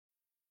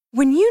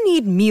When you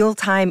need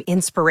mealtime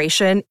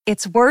inspiration,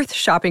 it's worth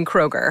shopping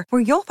Kroger,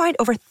 where you'll find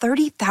over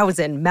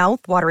 30,000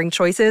 mouth-watering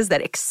choices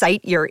that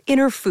excite your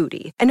inner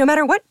foodie. And no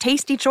matter what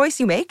tasty choice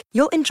you make,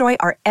 you'll enjoy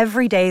our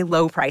everyday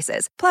low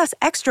prices, plus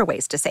extra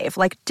ways to save,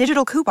 like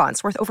digital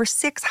coupons worth over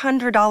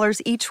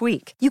 $600 each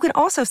week. You can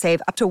also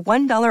save up to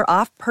 $1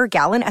 off per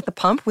gallon at the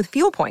pump with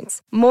fuel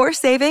points. More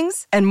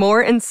savings and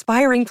more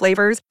inspiring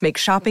flavors make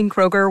shopping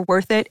Kroger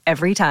worth it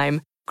every time.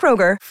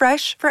 Kroger,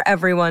 fresh for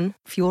everyone.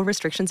 Fuel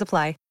restrictions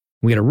apply.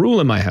 We had a rule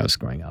in my house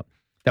growing up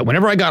that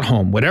whenever I got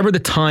home, whatever the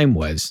time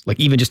was, like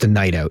even just a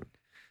night out,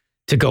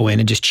 to go in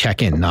and just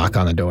check in, knock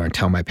on the door and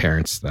tell my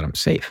parents that I'm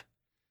safe.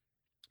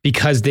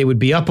 Because they would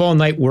be up all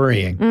night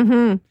worrying.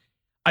 Mm-hmm.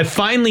 I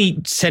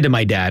finally said to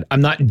my dad, I'm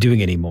not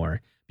doing it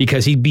anymore,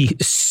 because he'd be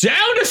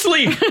sound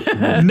asleep,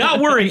 not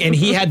worrying. And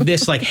he had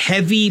this like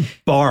heavy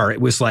bar. It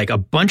was like a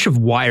bunch of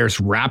wires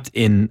wrapped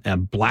in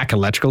black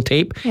electrical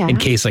tape in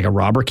case like a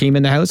robber came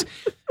in the house.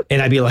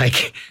 And I'd be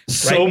like,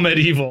 so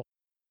medieval.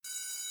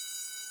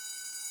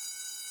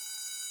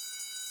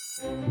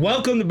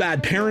 Welcome to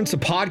Bad Parents, a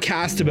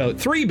podcast about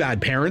three bad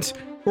parents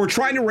who are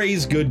trying to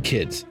raise good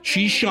kids.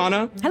 She's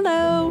Shauna.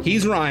 Hello.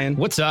 He's Ryan.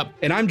 What's up?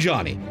 And I'm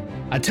Johnny.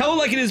 A Tell It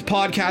Like It Is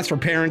podcast for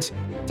parents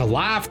to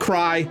laugh,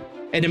 cry,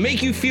 and to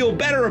make you feel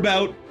better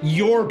about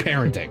your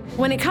parenting.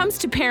 When it comes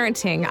to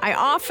parenting, I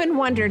often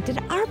wonder, did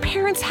our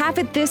parents have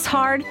it this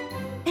hard?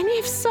 And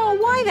if so,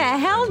 why the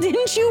hell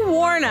didn't you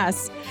warn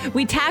us?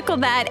 We tackle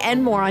that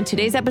and more on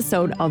today's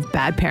episode of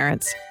Bad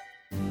Parents.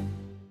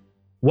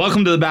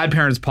 Welcome to the Bad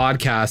Parents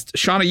podcast.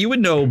 Shauna, you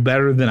would know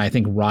better than I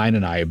think Ryan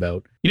and I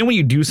about, you know, when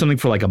you do something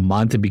for like a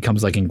month, it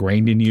becomes like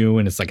ingrained in you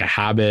and it's like a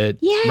habit,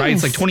 right?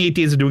 It's like 28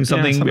 days of doing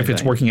something if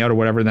it's working out or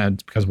whatever, then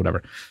it's because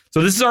whatever.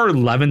 So this is our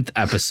 11th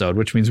episode,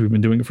 which means we've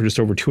been doing it for just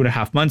over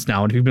 2.5 months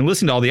now. And if you've been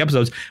listening to all the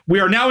episodes, we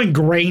are now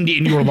ingrained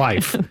in your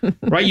life,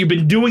 right? You've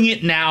been doing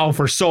it now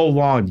for so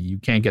long, you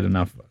can't get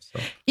enough of us. So.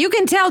 You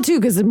can tell too,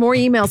 because more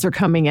emails are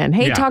coming in.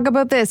 Hey, talk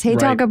about this. Hey,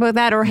 talk about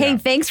that. Or hey,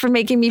 thanks for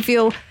making me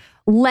feel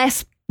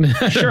less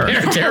sure.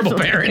 Terrible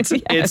parents.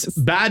 Yes. It's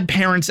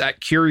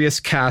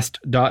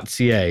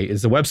badparents@curiouscast.ca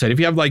is the website. If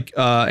you have like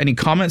any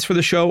comments for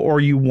the show or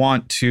you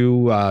want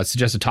to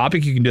suggest a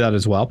topic, you can do that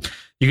as well.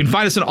 You can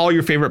find us on all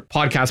your favorite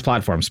podcast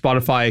platforms,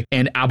 Spotify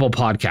and Apple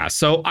Podcasts.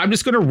 So I'm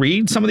just going to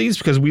read some of these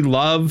because we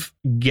love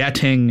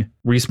getting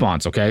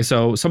response. Okay.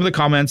 So some of the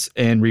comments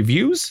and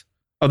reviews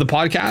of the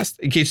podcast,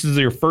 in case this is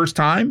your first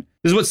time,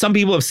 this is what some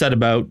people have said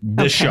about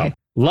this show.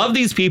 Love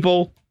these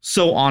people.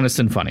 So honest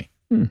and funny.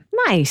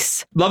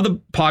 Nice. Love the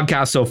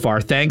podcast so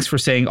far. Thanks for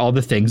saying all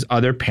the things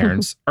other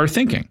parents are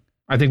thinking.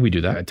 I think we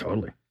do that.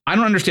 Totally. I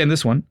don't understand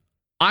this one.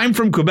 I'm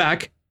from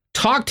Quebec.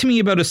 Talk to me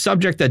about a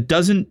subject that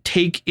doesn't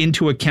take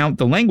into account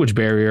the language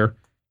barrier.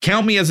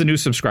 Count me as a new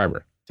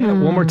subscriber. One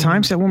more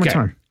time. Say it one more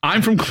time.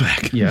 I'm from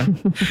Quebec. Yeah.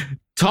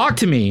 Talk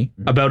to me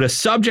about a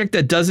subject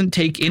that doesn't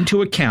take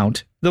into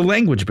account the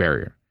language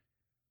barrier.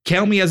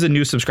 Count me as a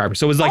new subscriber.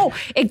 So it was like,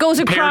 it goes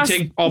across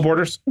parenting, all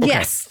borders. Okay.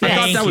 Yes. I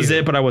thought that was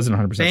it, but I wasn't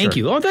 100% sure. Thank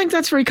you. Oh,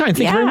 that's very kind.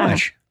 Thank you very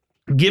much.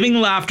 Giving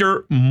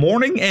laughter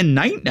morning and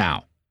night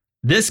now.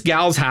 This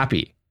gal's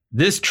happy.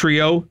 This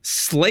trio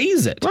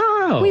slays it.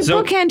 Wow. We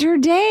bookend her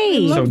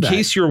day. So in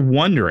case you're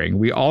wondering,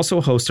 we also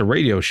host a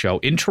radio show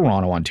in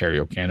Toronto,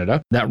 Ontario,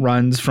 Canada that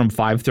runs from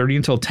 5:30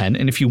 until 10.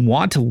 And if you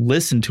want to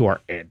listen to our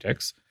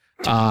antics,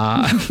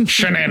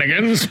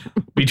 shenanigans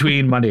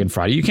between Monday and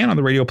Friday, you can on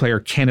the Radio Player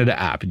Canada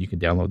app, and you can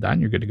download that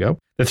and you're good to go.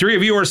 The three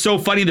of you are so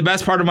funny. The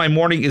best part of my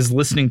morning is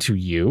listening to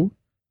you.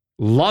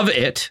 Love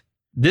it.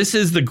 This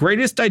is the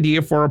greatest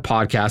idea for a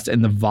podcast,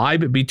 and the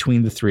vibe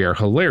between the three are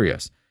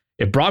hilarious.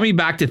 It brought me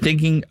back to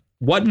thinking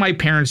what my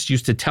parents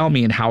used to tell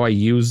me and how I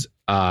use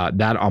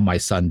that on my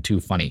son.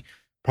 Too funny.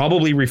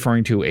 Probably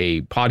referring to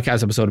a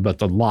podcast episode about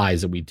the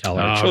lies that we tell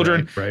our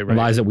children, right.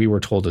 lies that we were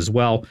told as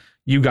well.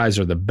 You guys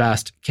are the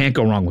best. Can't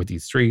go wrong with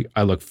these three.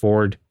 I look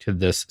forward to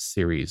this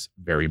series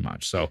very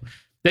much. So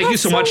thank you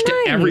so much to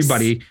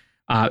everybody.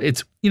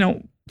 It's,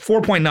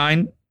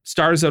 4.9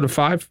 stars out of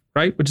 5,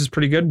 right? Which is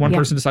pretty good. One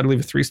person decided to leave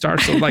a 3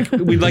 stars. So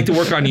we'd like to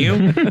work on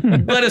you.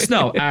 Let us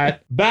know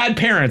at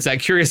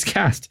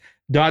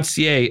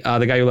badparents@curiouscast.ca.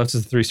 The guy who left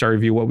us a 3-star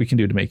review, what we can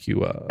do to make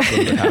you a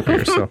little bit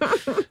happier. So,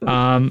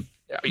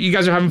 you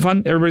guys are having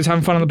fun? Everybody's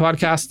having fun on the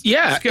podcast?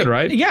 Yeah. It's good,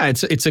 right? Yeah,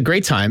 it's a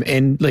great time.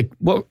 And like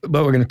what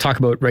we're going to talk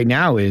about right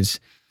now is,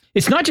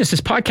 it's not just,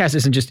 this podcast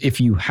isn't just if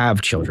you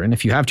have children.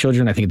 If you have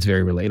children, I think it's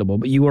very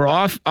relatable. But you are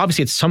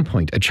obviously at some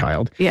point a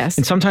child. Yes.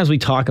 And sometimes we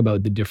talk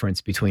about the difference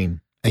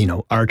between,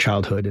 our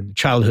childhood and the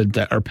childhood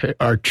that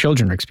our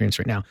children are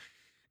experiencing right now.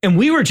 And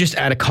we were just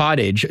at a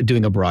cottage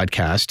doing a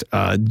broadcast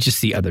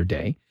just the other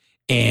day.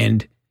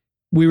 And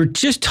we were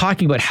just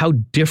talking about how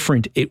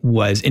different it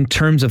was in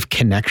terms of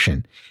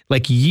connection.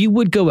 Like you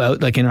would go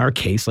out, like in our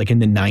case, like in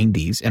the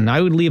 90s, and I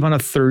would leave on a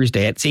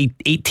Thursday at say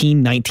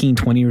 18, 19,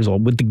 20 years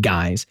old with the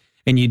guys,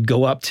 and you'd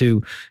go up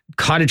to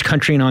cottage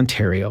country in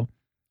Ontario.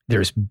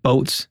 There's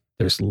boats,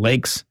 there's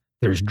lakes,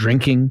 there's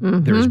drinking,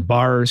 there's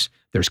bars,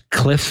 there's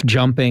cliff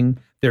jumping,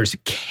 there's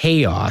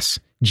chaos,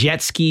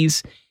 jet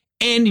skis,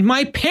 and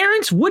my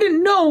parents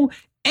wouldn't know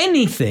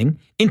anything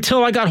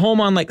until I got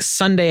home on like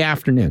Sunday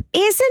afternoon.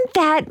 Isn't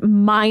that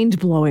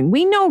mind-blowing?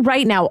 We know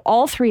right now,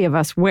 all three of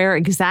us, where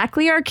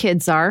exactly our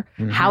kids are,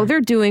 how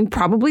they're doing,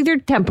 probably their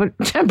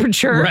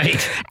temperature.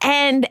 Right.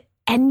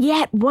 And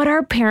yet what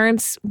our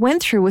parents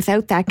went through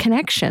without that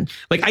connection.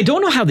 Like, I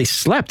don't know how they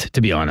slept,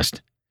 to be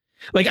honest.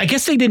 Like, I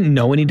guess they didn't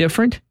know any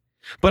different,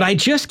 but I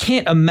just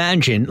can't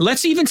imagine,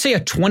 let's even say a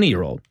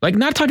 20-year-old, like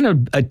not talking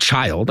about a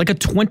child, like a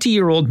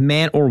 20-year-old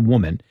man or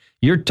woman,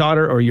 your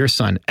daughter or your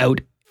son out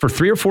for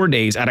 3 or 4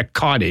 days at a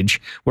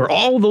cottage where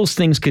all those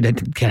things could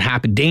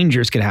happen,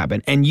 dangers could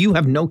happen, and you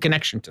have no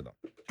connection to them.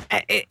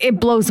 It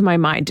blows my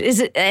mind. Is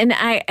it? And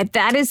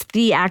that is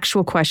the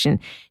actual question.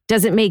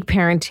 Does it make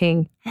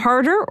parenting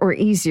harder or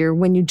easier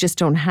when you just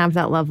don't have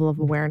that level of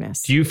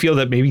awareness? Do you feel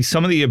that maybe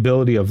some of the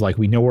ability of like,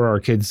 we know where our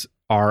kids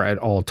are at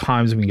all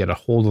times and we can get a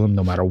hold of them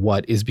no matter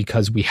what is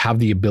because we have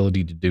the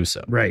ability to do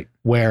so. Right.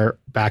 Where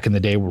back in the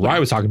day where Ryan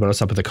was talking about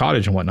us up at the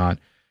cottage and whatnot,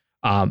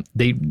 our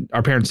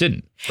parents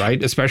didn't,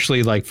 right?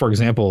 Especially like, for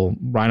example,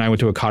 Ryan and I went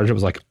to a cottage that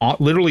was like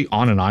literally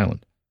on an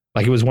island.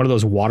 Like it was one of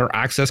those water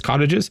access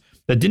cottages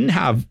that didn't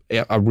have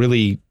a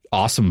really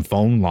awesome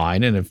phone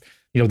line. And if,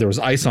 there was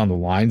ice on the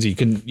lines, you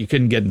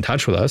couldn't get in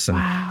touch with us. And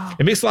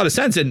It makes a lot of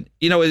sense. And,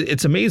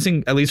 it's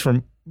amazing, at least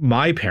from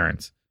my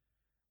parents.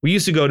 We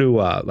used to go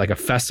to like a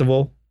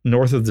festival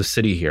north of the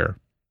city here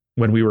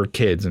when we were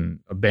kids, and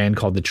a band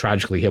called The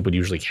Tragically Hip would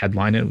usually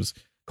headline it. It was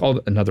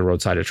called Another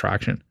Roadside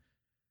Attraction.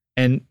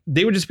 And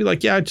they would just be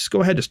like, yeah, just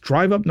go ahead, just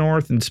drive up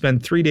north and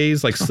spend 3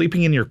 days like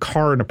sleeping in your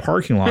car in a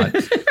parking lot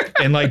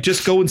and like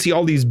just go and see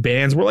all these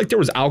bands where like there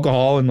was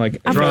alcohol and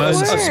like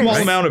drugs, a small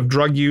amount of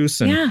drug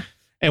use and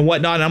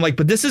whatnot. And I'm like,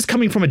 but this is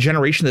coming from a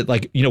generation that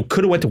like,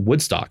 could have went to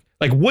Woodstock.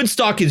 Like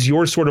Woodstock is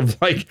your sort of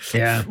like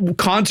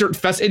concert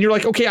fest. And you're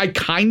like, okay, I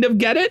kind of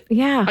get it.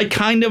 Yeah. I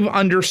kind of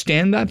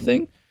understand that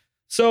thing.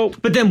 So,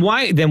 but then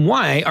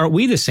why aren't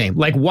we the same?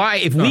 Like, why,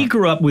 if we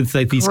grew up with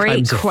like these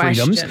kinds of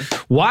freedoms,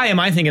 why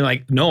am I thinking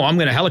like, no, I'm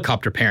going to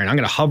helicopter parent. I'm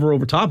going to hover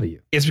over top of you.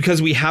 It's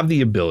because we have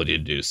the ability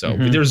to do so.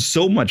 There's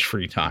so much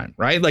free time,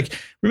 right? Like,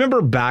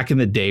 remember back in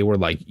the day where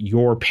like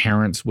your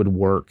parents would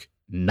work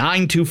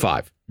 9 to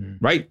 5,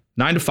 right?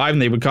 9 to 5,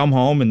 and they would come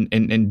home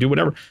and do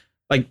whatever.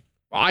 Like,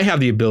 I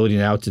have the ability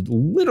now to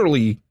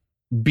literally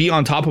be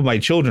on top of my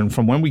children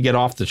from when we get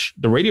off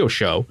the radio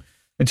show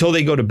until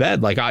they go to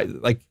bed. Like I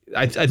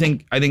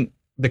think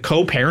the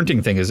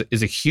co-parenting thing is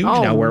a huge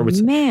now where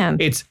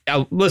it's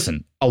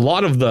listen, a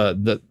lot of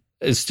the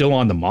is still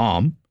on the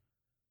mom,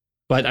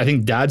 but I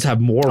think dads have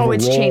more of a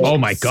it's role. changed Oh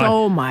my God.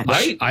 so much.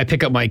 Right? I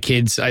pick up my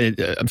kids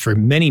for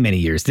many, many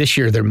years. This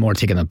year, they're more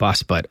taking the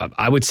bus, but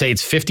I would say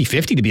it's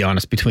 50-50, to be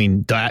honest,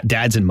 between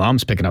dads and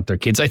moms picking up their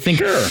kids. I think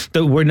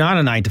that we're not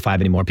a 9 to 5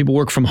 anymore. People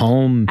work from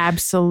home.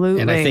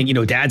 Absolutely. And I think,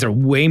 dads are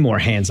way more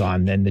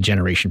hands-on than the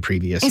generation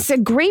previous. It's a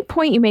great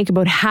point you make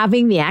about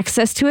having the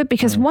access to it,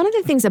 because one of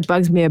the things that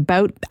bugs me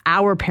about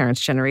our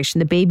parents' generation,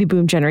 the baby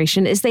boom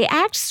generation, is they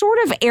act sort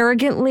of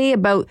arrogantly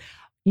about,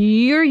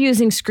 you're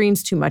using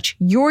screens too much.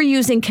 You're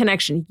using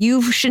connection.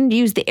 You shouldn't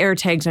use the air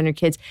tags on your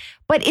kids.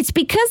 But it's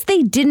because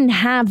they didn't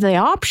have the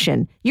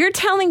option. You're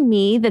telling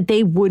me that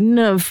they wouldn't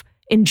have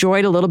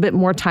enjoyed a little bit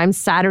more time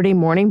Saturday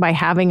morning by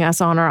having us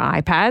on our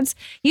iPads.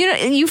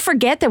 You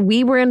forget that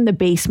we were in the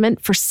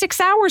basement for 6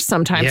 hours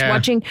sometimes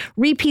watching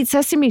repeat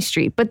Sesame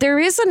Street. But there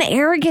is an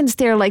arrogance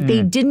there, like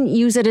they didn't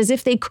use it as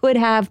if they could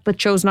have, but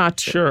chose not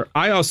to. Sure.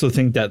 I also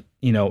think that,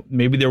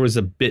 maybe there was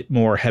a bit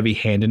more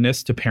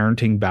heavy-handedness to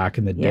parenting back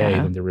in the day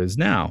than there is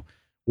now,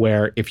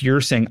 where if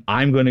you're saying,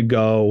 I'm going to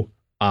go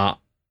on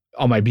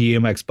my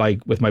BMX bike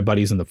with my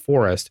buddies in the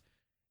forest,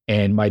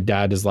 and my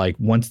dad is like,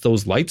 once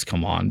those lights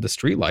come on, the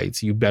street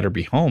lights, you better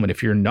be home. And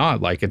if you're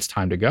not, like, it's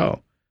time to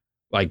go,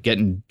 like get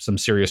in some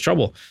serious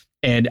trouble.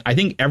 And I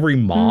think every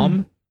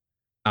mom,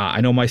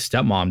 I know my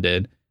stepmom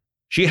did,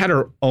 she had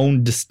her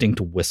own distinct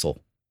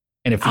whistle.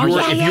 And if you were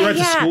at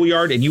the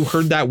schoolyard and you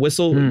heard that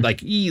whistle,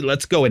 like,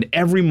 let's go. And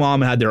every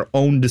mom had their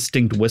own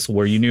distinct whistle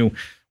where you knew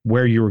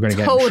where you were going to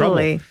get in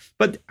trouble.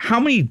 But how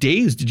many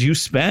days did you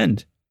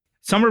spend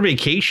summer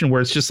vacation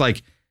where it's just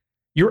like,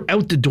 you're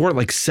out the door at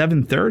like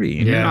 7:30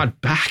 and you're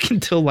not back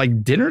until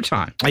like dinner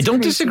time. I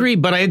don't disagree,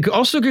 but I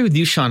also agree with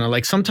you, Shauna.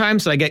 Like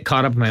sometimes I get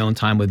caught up in my own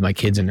time with my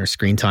kids and their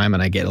screen time,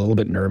 and I get a little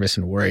bit nervous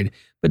and worried.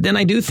 But then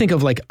I do think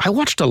of like, I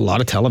watched a lot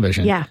of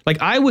television. Yeah.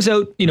 Like I was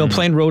out,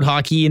 playing road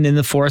hockey and in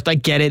the forest. I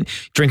get it.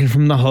 Drinking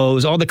from the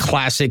hose, all the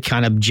classic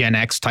kind of Gen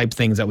X type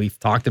things that we've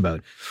talked about.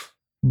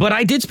 But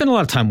I did spend a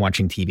lot of time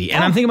watching TV.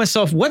 And I'm thinking to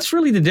myself, what's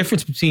really the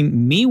difference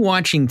between me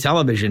watching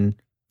television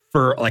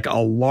for like a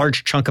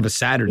large chunk of a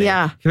Saturday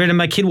compared to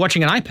my kid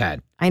watching an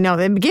iPad? I know.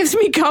 It gives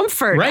me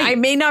comfort. Right. I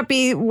may not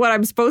be what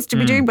I'm supposed to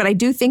be doing, but I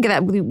do think of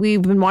that.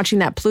 We've been watching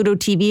that Pluto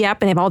TV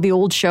app and they have all the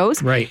old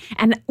shows. Right.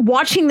 And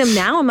watching them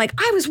now, I'm like,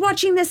 I was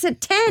watching this at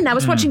 10. I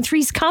was watching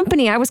Three's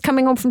Company. I was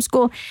coming home from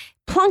school,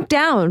 plunked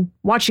down,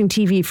 watching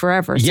TV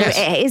forever. Yes.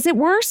 So is it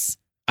worse?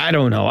 I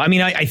don't know. I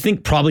mean, I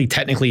think probably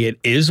technically it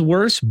is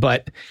worse,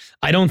 but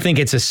I don't think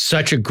it's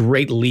such a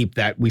great leap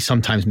that we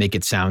sometimes make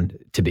it sound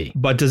to be.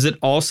 But does it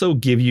also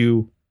give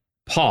you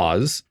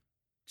pause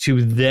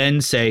to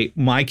then say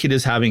my kid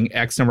is having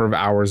X number of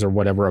hours or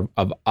whatever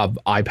of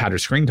iPad or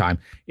screen time,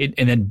 and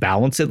then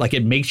balance it. Like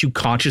it makes you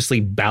consciously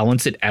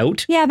balance it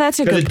out. Yeah, that's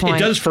a good point. It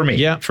does for me.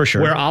 Yeah, for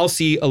sure. Where I'll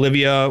see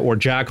Olivia or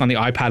Jack on the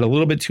iPad a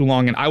little bit too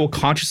long, and I will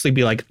consciously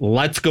be like,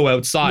 let's go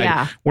outside.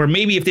 Yeah. Where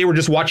maybe if they were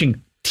just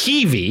watching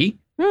TV,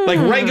 like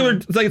regular,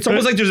 like it's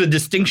almost like there's a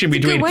distinction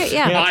between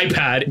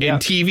iPad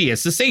and TV.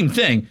 It's the same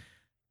thing.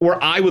 Where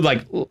I would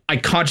I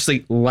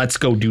consciously, let's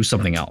go do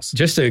something else.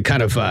 Just to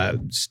kind of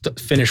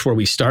finish where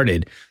we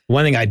started,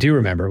 one thing I do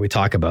remember, we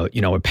talk about,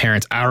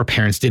 our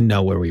parents didn't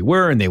know where we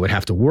were and they would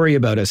have to worry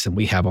about us, and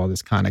we have all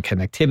this kind of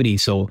connectivity.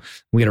 So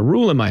we had a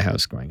rule in my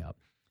house growing up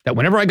that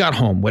whenever I got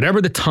home, whatever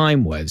the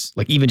time was,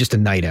 like even just a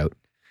night out,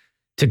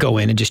 to go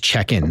in and just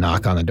check in,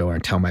 knock on the door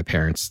and tell my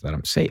parents that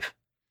I'm safe.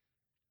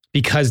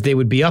 Because they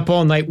would be up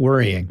all night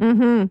worrying.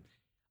 Mm-hmm.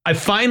 I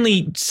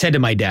finally said to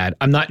my dad,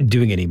 I'm not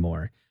doing it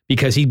anymore.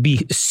 Because he'd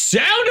be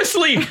sound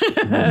asleep,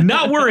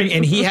 not worrying.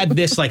 And he had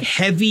this like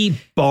heavy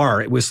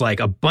bar. It was like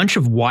a bunch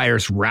of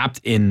wires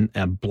wrapped in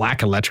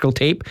black electrical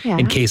tape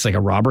in case like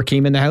a robber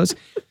came in the house.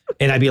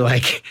 And I'd be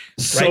like,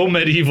 so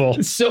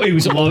medieval. So it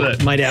was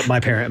old. My dad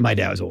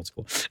was old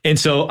school. And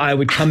so I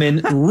would come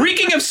in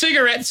reeking of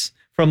cigarettes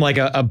from like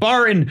a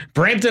bar in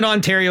Brampton,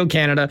 Ontario,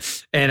 Canada.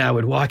 And I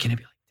would walk in and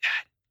be like,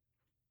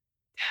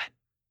 Dad,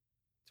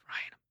 it's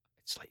Ryan.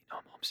 Just let you know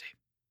I'm home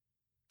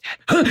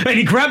safe. And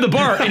he'd grab the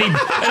bar and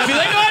I'd be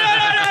like,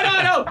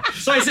 no.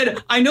 So I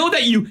said, I know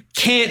that you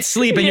can't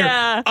sleep and you're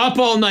up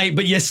all night,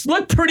 but you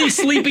look pretty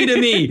sleepy to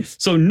me.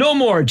 So no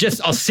more.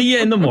 I'll see you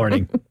in the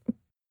morning.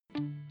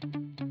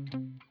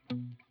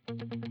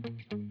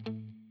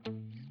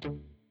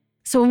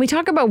 So when we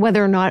talk about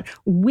whether or not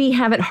we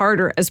have it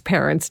harder as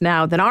parents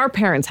now than our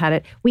parents had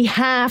it, we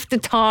have to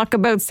talk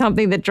about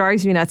something that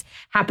drives me nuts.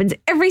 Happens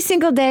every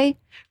single day.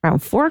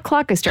 Around 4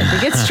 o'clock, I start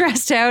to get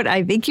stressed out.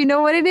 I think you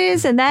know what it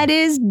is, and that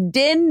is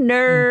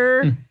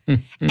dinner.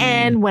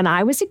 And when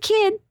I was a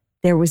kid,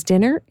 there was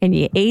dinner, and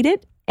you ate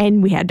it,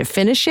 and we had to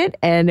finish it,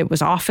 and it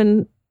was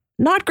often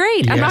not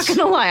great. Yes. I'm not going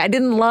to lie. I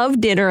didn't love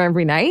dinner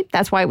every night.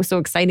 That's why it was so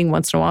exciting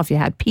once in a while if you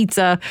had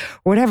pizza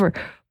or whatever.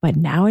 But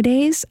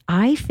nowadays,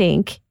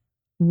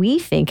 we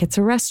think it's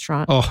a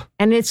restaurant. Oh.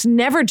 And it's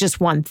never just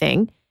one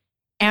thing.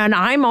 And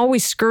I'm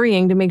always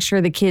scurrying to make sure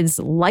the kids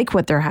like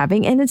what they're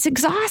having. And it's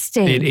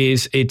exhausting. It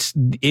is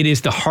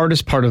the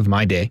hardest part of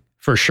my day,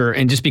 for sure.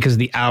 And just because of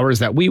the hours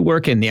that we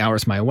work and the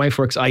hours my wife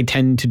works, I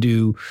tend to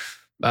do,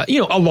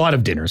 a lot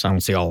of dinners. I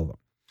won't say all of them.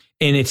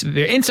 And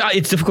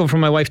it's difficult for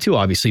my wife too,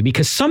 obviously,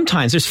 because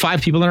sometimes there's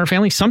 5 people in our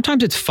family.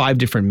 Sometimes it's 5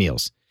 different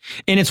meals.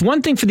 And it's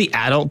one thing for the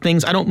adult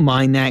things. I don't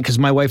mind that because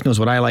my wife knows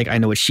what I like. I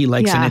know what she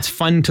likes. And it's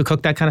fun to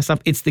cook that kind of stuff.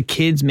 It's the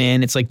kids,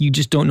 man. It's like you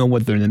just don't know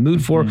what they're in the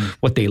mood for,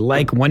 what they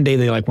like. One day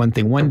they like one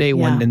thing one day,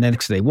 and the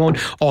next they won't.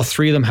 All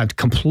 3 of them have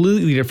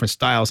completely different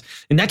styles.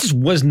 And that just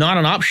was not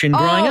an option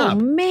growing up. Oh,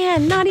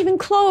 man, not even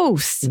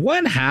close.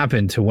 What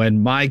happened to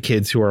when my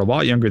kids, who are a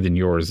lot younger than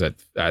yours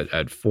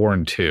at 4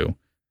 and 2,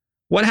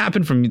 what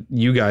happened from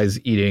you guys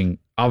eating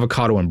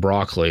avocado and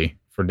broccoli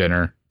for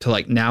dinner to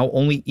like now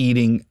only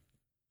eating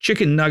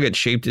chicken nugget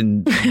shaped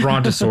in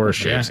brontosaurus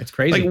shapes? Yeah, it's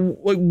crazy.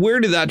 Like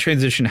where did that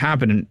transition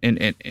happen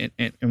and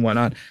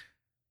whatnot?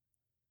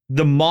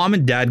 The mom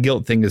and dad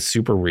guilt thing is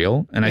super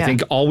real. And I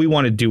think all we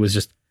want to do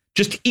is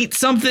just eat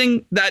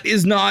something that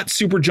is not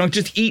super junk.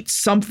 Just eat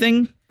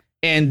something.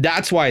 And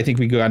that's why I think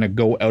we kind of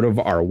go out of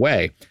our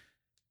way.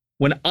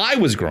 When I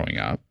was growing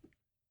up,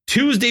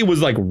 Tuesday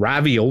was like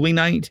ravioli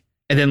night.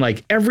 And then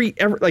like every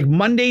like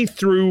Monday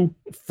through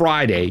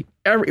Friday,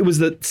 it was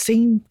the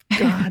same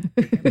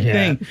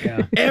thing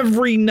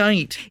every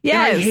night.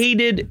 Yes. And I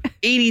hated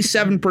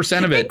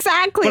 87% of it.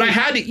 Exactly. But I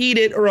had to eat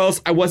it or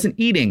else I wasn't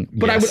eating.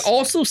 But I would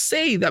also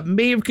say that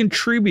may have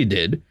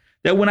contributed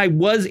that when I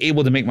was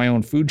able to make my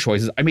own food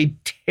choices, I made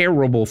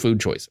terrible food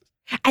choices.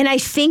 And I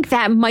think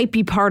that might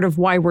be part of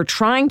why we're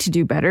trying to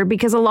do better,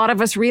 because a lot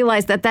of us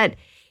realize that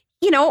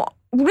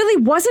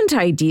really wasn't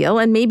ideal.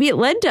 And maybe it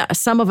led to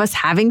some of us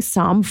having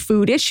some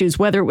food issues,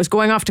 whether it was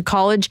going off to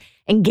college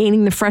and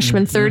gaining the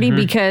freshman 30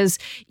 because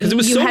it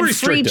was you so had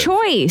restrictive.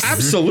 free choice.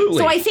 Absolutely.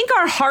 So I think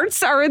our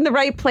hearts are in the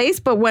right place.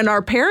 But when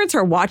our parents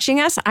are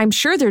watching us, I'm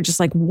sure they're just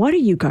like, what are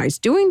you guys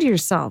doing to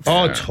yourselves?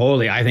 Oh,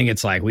 totally. I think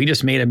it's like we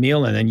just made a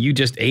meal and then you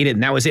just ate it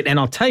and that was it. And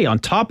I'll tell you, on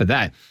top of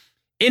that,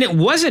 and it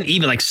wasn't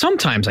even like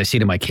sometimes I say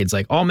to my kids,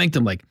 like I'll make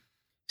them like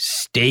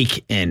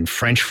steak and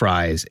French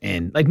fries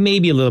and like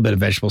maybe a little bit of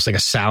vegetables, like a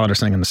salad or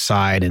something on the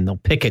side. And they'll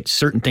pick at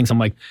certain things. I'm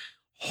like,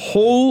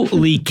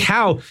 holy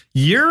cow,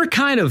 you're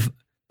kind of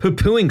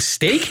poo-pooing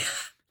steak?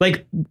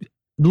 Like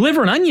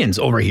liver and onions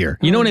over here.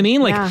 You know what I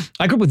mean? Like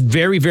I grew up with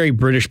very, very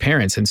British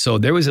parents. And so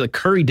there was a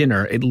curry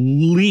dinner at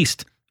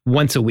least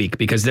once a week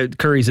because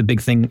curry is a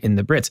big thing in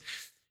the Brits.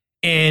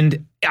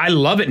 And I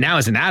love it now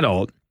as an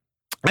adult.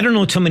 I don't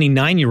know too many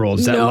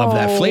 9-year-olds that love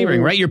that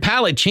flavoring, right? Your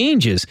palate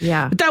changes.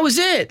 Yeah. But that was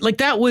it. Like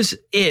that was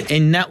it.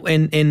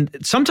 And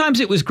sometimes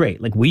it was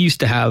great. Like we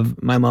used to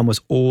have, my mom was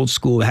old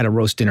school, had a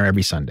roast dinner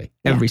every Sunday.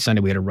 Every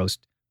Sunday we had a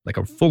roast, like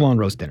a full-on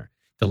roast dinner.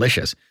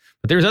 Delicious.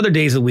 But there's other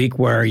days of the week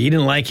where you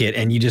didn't like it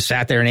and you just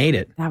sat there and ate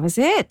it. That was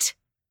it.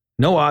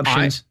 No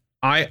options.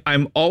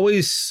 I'm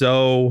always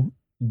so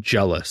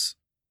jealous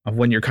of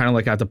when you're kind of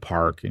like at the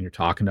park and you're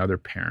talking to other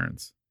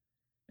parents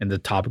and the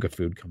topic of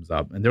food comes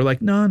up and they're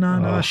like,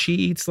 no, she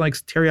eats like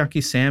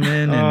teriyaki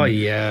salmon. And,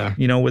 yeah.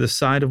 You know, with a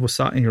side of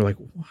wasabi. And you're like,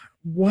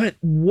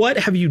 what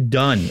have you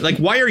done? Like,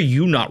 why are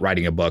you not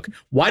writing a book?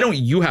 Why don't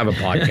you have a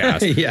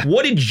podcast? Yeah.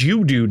 What did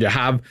you do to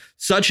have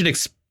such an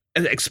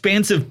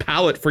expansive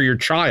palate for your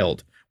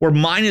child where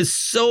mine is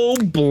so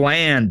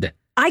bland?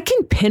 I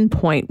can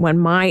pinpoint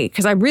when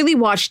because I really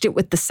watched it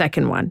with the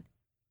second one.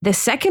 The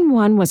second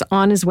one was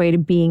on his way to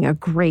being a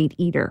great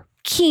eater.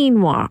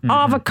 Quinoa,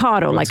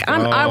 avocado.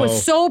 I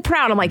was so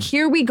proud. I'm like,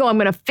 here we go. I'm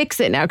going to fix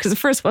it now. Because the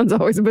first one's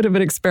always a bit of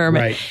an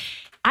experiment. Right.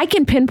 I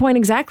can pinpoint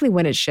exactly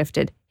when it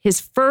shifted.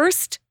 His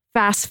first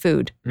fast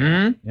food.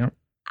 Mm-hmm. Yep.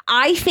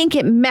 I think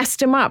it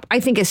messed him up. I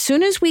think as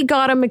soon as we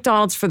got a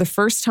McDonald's for the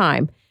first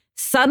time,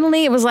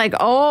 suddenly it was like,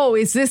 oh,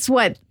 is this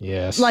what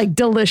like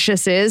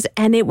delicious is?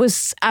 And it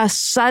was a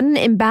sudden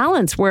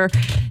imbalance where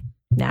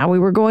now we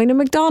were going to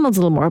McDonald's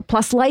a little more.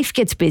 Plus life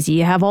gets busy.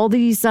 You have all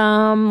these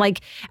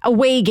like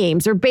away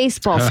games or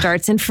baseball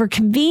starts. And for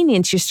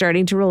convenience, you're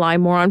starting to rely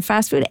more on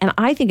fast food. And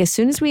I think as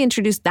soon as we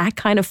introduced that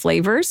kind of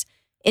flavors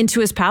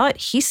into his palate,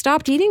 he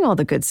stopped eating all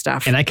the good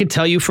stuff. And I can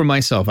tell you for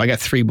myself, I got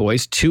 3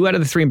 boys, 2 out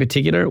of the 3 in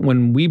particular,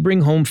 when we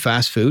bring home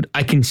fast food,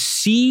 I can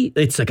see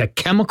it's like a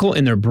chemical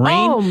in their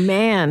brain. Oh,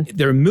 man.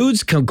 Their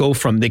moods can go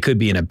from, they could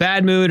be in a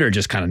bad mood or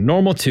just kind of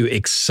normal to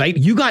excite.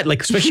 You got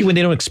like, especially when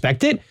they don't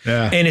expect it.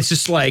 Yeah. And it's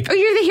just like, Oh,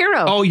 you're the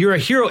hero. oh, you're a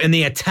hero. And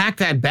they attack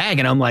that bag.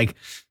 And I'm like,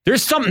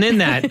 there's something in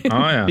that. Oh,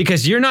 yeah.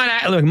 Because you're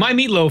not, look, my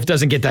meatloaf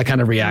doesn't get that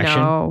kind of reaction.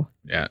 No.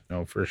 Yeah,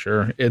 no, for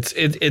sure. It's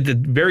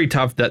very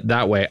tough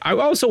that way. I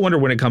also wonder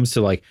when it comes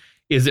to like,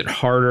 is it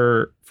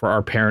harder for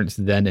our parents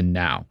then and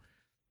now?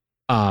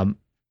 Ryan,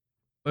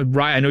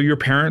 I know your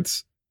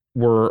parents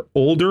were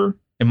older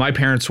and my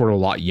parents were a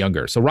lot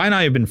younger. So Ryan and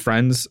I have been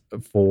friends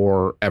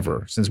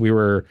forever. Since we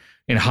were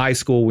in high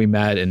school, we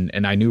met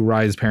and I knew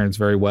Ryan's parents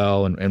very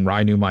well and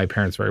Ryan knew my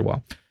parents very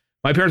well.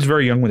 My parents were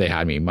very young when they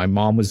had me. My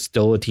mom was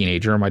still a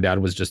teenager and my dad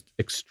was just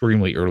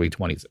extremely early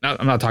 20s. Now,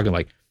 I'm not talking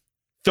like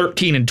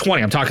 13 and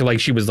 20. I'm talking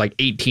like she was like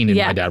 18 and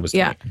my dad was 20.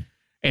 Yeah.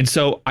 And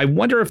so I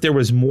wonder if there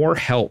was more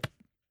help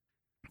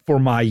for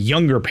my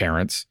younger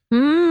parents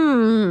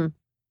when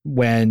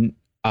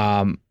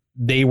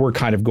they were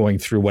kind of going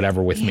through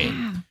whatever with me.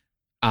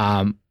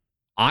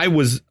 I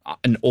was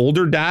an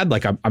older dad.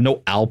 Like I'm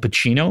no Al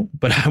Pacino,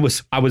 but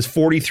I was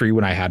 43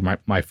 when I had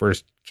my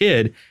first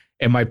kid,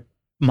 and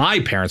my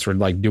parents were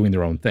like doing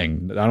their own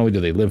thing. Not only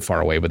do they live far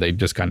away, but they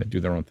just kind of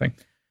do their own thing.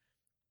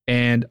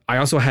 And I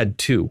also had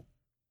 2,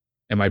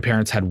 and my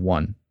parents had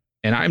 1.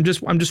 And I'm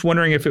just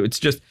wondering if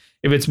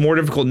it's more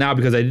difficult now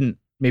because I didn't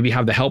maybe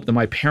have the help that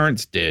my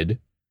parents did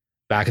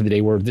back in the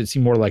day, where it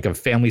seemed more like a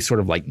family sort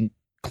of like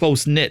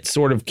close knit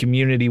sort of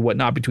community,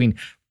 whatnot, between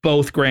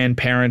both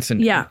grandparents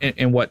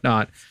and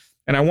whatnot.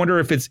 And I wonder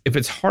if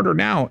it's harder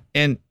now.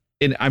 And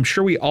I'm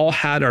sure we all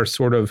had our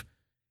sort of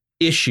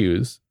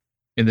issues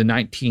in the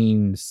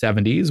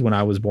 1970s when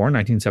I was born,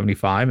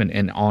 1975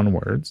 and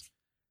onwards.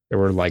 There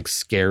were like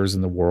scares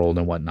in the world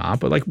and whatnot,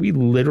 but like we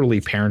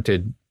literally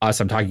parented us.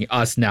 I'm talking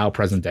us now,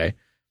 present day,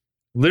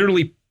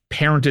 literally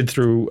parented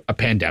through a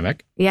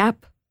pandemic.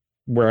 Yep.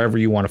 Wherever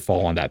you want to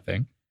fall on that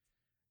thing.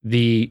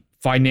 The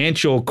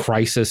financial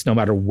crisis, no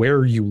matter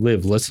where you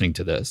live listening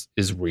to this,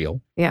 is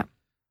real. Yeah.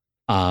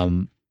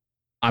 I'm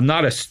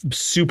not a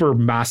super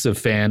massive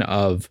fan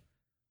of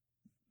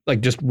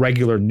like just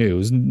regular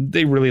news.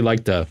 They really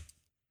like to,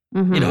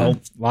 a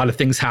lot of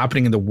things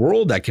happening in the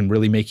world that can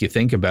really make you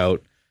think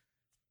about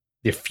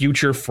the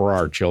future for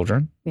our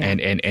children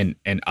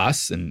and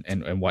us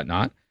and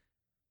whatnot.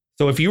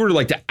 So if you were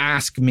like to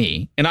ask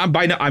me, and I'm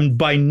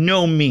by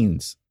no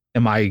means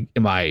am I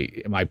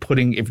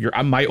putting, if you're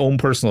my own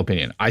personal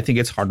opinion, I think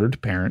it's harder to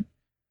parent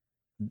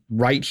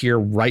right here,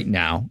 right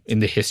now in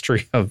the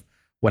history of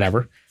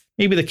whatever.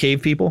 Maybe the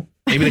cave people,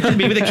 maybe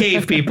the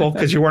cave people,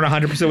 because you weren't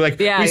 100% like,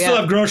 we still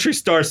have grocery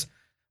stores.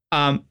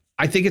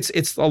 I think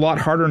it's a lot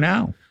harder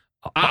now.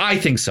 I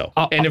think so.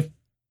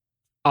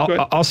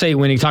 I'll say,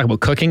 when you talk about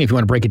cooking, if you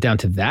want to break it down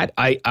to that,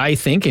 I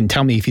think, and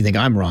tell me if you think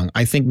I'm wrong,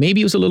 I think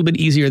maybe it was a little bit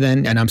easier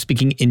then, and I'm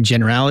speaking in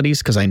generalities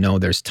because I know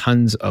there's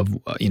tons of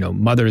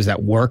mothers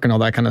that work and all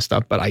that kind of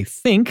stuff, but I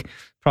think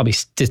probably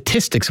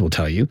statistics will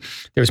tell you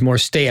there's more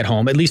stay at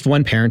home, at least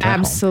one parent at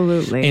home.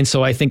 Absolutely. And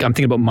so I'm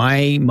thinking about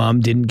my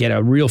mom didn't get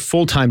a real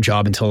full-time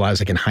job until I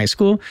was like in high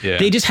school. Yeah.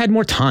 They just had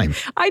more time.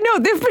 I know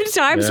there have been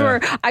times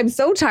where I'm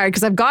so tired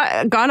because I've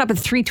gone up at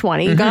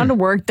 3:20, gone to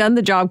work, done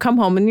the job, come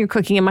home and you're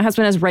cooking. And my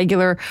husband has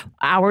regular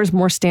hours,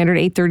 more standard,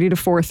 8:30 to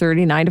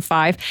 4:30, 9 to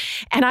 5.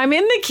 And I'm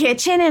in the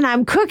kitchen and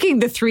I'm cooking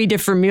the 3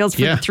 different meals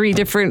for the 3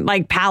 different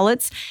like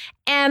palettes.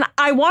 And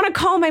I want to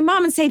call my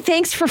mom and say,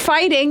 thanks for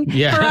fighting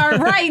for our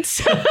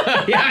rights.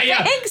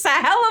 Thanks a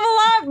hell of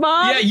a lot,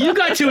 Mom. Yeah, you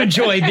got to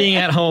enjoy being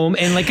at home.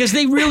 And like, as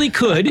they really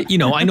could, you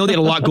know, I know they had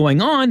a lot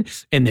going on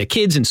and the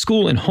kids and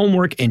school and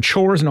homework and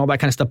chores and all that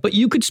kind of stuff. But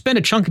you could spend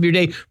a chunk of your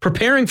day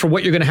preparing for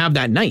what you're going to have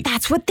that night.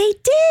 That's what they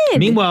did.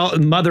 Meanwhile,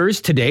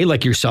 mothers today,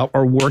 like yourself,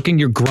 are working,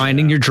 you're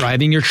grinding, you're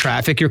driving, you're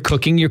traffic, you're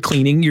cooking, you're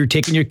cleaning, you're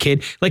taking your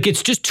kid. Like,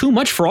 it's just too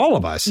much for all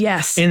of us.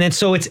 Yes. And then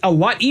so it's a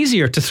lot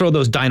easier to throw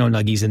those dino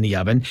nuggies in the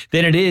oven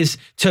than it is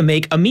to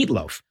make a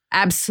meatloaf.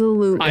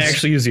 Absolutely. I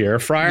actually use the air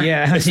fryer.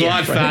 Yeah. It's a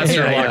lot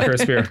faster, a lot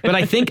crispier. But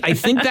I think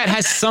that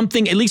has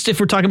something, at least if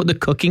we're talking about the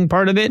cooking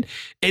part of it,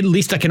 at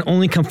least I can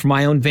only come from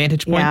my own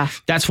vantage point. Yeah.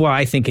 That's why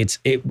I think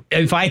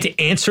if I had to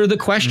answer the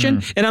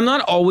question, and I'm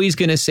not always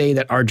going to say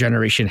that our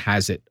generation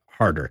has it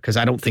harder, because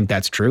I don't think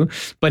that's true.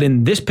 But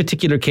in this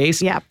particular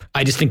case,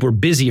 I just think we're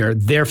busier.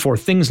 Therefore,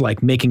 things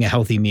like making a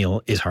healthy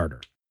meal is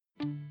harder.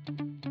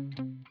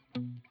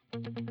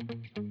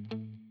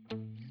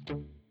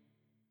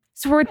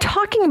 So we're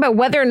talking about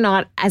whether or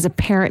not, as a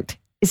parent,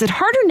 is it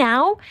harder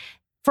now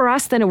for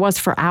us than it was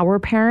for our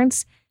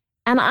parents?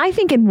 And I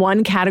think in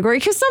one category,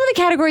 because some of the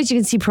categories you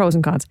can see pros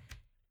and cons.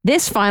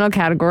 This final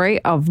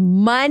category of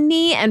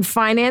money and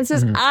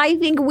finances, I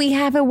think we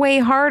have it way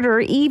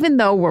harder, even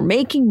though we're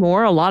making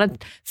more. A lot of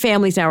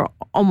families now,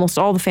 almost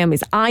all the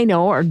families I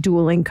know are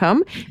dual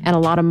income. And a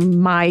lot of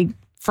my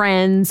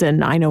friends,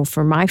 and I know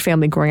for my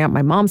family growing up,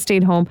 my mom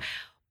stayed home.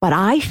 But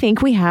I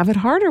think we have it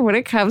harder when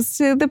it comes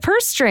to the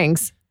purse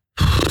strings.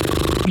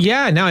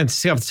 Yeah, now I'm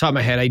off the top of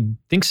my head, I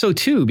think so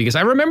too, because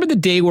I remember the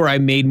day where I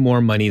made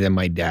more money than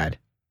my dad.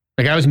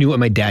 Like, I always knew what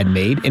my dad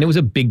made, and it was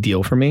a big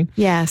deal for me.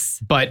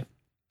 Yes. But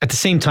at the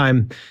same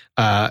time,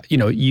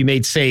 you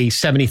made, say,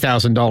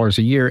 $70,000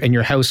 a year, and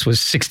your house was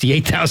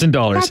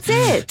 $68,000. That's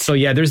it. So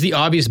yeah, there's the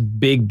obvious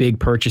big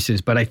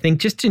purchases. But I think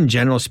just in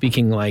general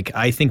speaking, like,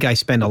 I think I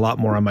spend a lot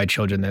more on my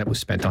children than it was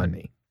spent on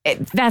me.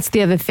 That's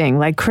the other thing,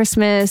 like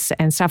Christmas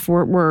and stuff.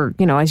 We're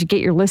as you get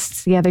your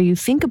lists together, you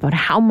think about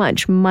how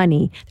much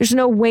money. There's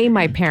no way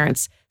my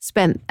parents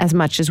spent as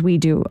much as we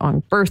do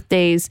on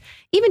birthdays,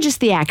 even just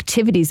the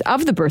activities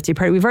of the birthday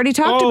party. We've already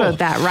talked about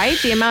that, right?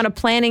 The amount of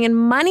planning and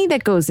money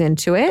that goes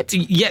into it.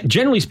 Yeah,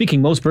 generally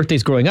speaking, most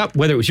birthdays growing up,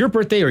 whether it was your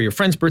birthday or your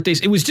friend's birthdays,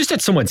 it was just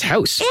at someone's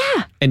house.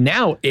 Yeah. And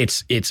now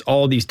it's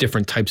all these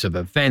different types of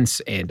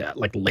events and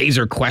like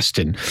Laser Quest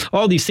and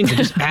all these things that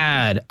just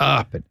add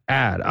up and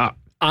add up.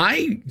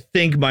 I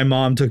think my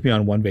mom took me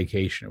on one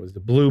vacation. It was the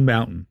Blue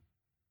Mountain.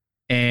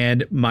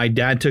 And my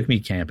dad took me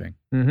camping.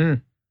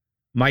 Mm-hmm.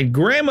 My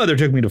grandmother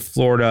took me to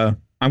Florida.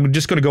 I'm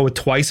just going to go with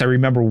twice. I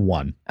remember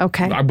one.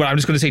 Okay. But I'm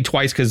just going to say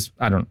twice because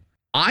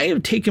I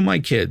have taken my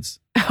kids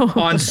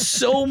on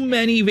so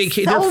many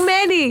vacations. So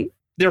many.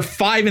 They're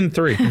 5 and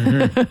 3.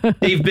 Mm-hmm.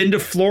 They've been to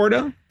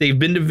Florida. They've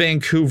been to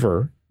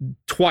Vancouver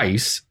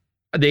twice.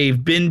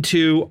 They've been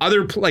to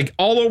other,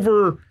 all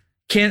over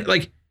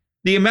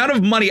the amount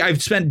of money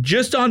I've spent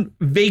just on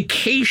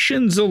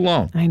vacations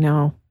alone. I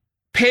know.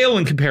 Pale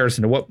in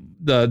comparison to what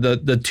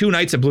the 2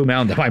 nights at Blue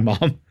Mountain that my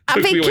mom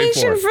took me away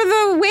vacation for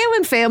the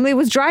Whalen family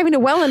was driving to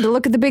Welland to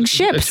look at the big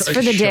ships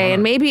for the day.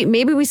 And maybe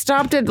we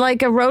stopped at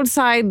like a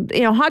roadside,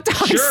 hot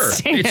dog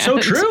stand. It's so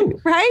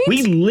true. Right?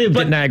 We lived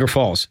at Niagara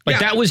Falls.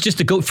 That was just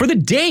to go for the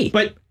day.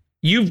 But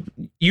you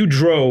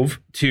drove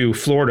to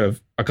Florida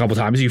a couple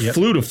times. You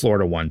flew to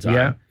Florida one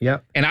time. Yeah.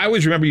 And I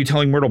always remember you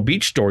telling Myrtle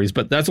Beach stories,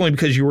 but that's only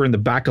because you were in the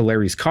back of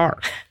Larry's car.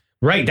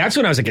 Right. That's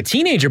when I was like a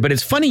teenager. But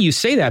it's funny you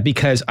say that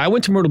because I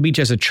went to Myrtle Beach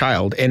as a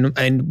child and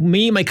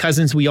me and my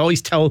cousins, we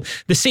always tell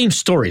the same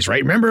stories,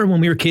 right? Remember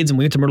when we were kids and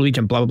we went to Myrtle Beach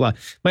and blah, blah, blah.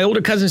 My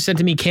older cousin said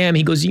to me, Cam,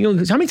 he goes,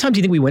 how many times do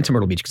you think we went to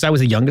Myrtle Beach? Because I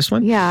was the youngest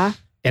one. Yeah.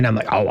 And I'm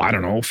like, I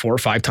don't know, 4 or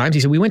 5 times.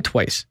 He said, we went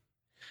twice.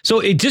 So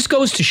it just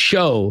goes to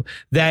show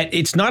that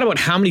it's not about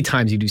how many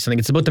times you do something.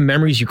 It's about the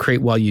memories you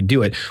create while you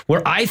do it.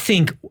 Where I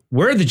think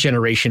we're the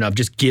generation of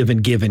just give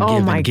and give and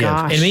give and give.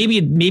 Gosh. And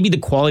maybe the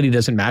quality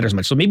doesn't matter as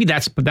much. So maybe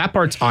that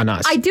part's on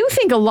us. I do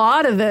think a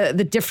lot of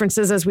the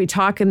differences as we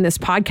talk in this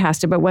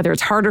podcast about whether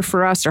it's harder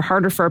for us or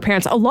harder for our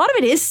parents, a lot of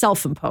it is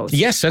self-imposed.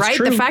 Yes, that's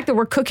true. The fact that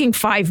we're cooking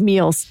 5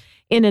 meals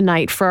in a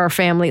night for our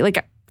family,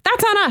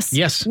 that's on us.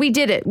 Yes. We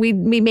did it. We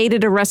made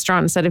it a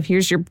restaurant instead of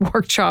here's your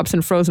pork chops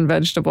and frozen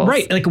vegetables.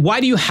 Right. Why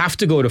do you have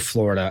to go to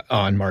Florida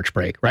on March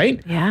break, right?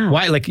 Yeah.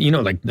 Why? Like you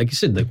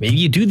said, maybe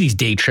you do these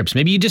day trips.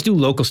 Maybe you just do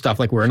local stuff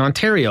like we're in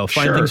Ontario.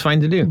 Find things fun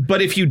to do.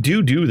 But if you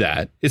do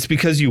that, it's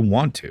because you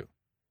want to,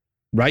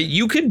 right?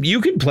 You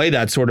could play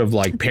that sort of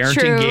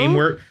parenting game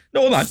where,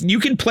 no, hold on. You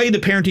can play the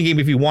parenting game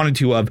if you wanted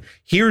to of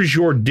here's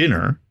your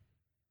dinner,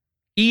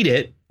 eat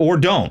it or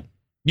don't.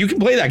 You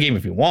can play that game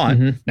if you want.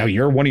 Mm-hmm.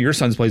 Now, one of your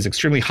sons plays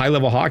extremely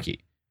high-level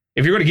hockey.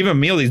 If you're going to give him a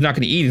meal that he's not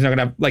going to eat, he's not going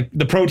to have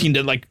the protein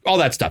to all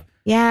that stuff.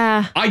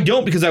 Yeah. I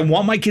don't because I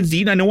want my kids to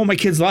eat and I know what my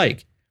kids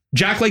like.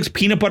 Jack likes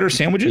peanut butter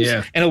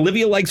sandwiches and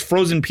Olivia likes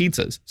frozen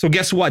pizzas. So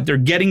guess what? They're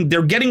getting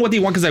what they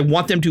want because I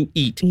want them to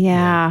eat.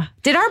 Yeah.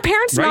 Did our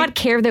parents not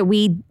care that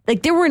we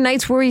there were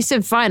nights where we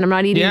said, fine, I'm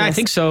not eating this. I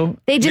think so.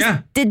 They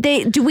just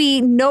do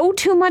we know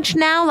too much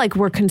now?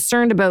 We're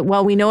concerned about,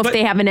 we know if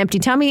they have an empty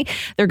tummy,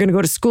 they're going to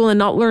go to school and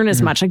not learn as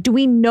much. Do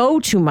we know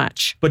too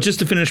much? But just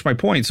to finish my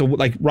point. So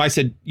Rye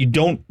said, you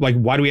don't why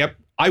do we have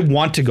I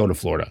want to go to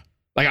Florida.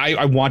 Like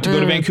I want to go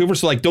to Vancouver.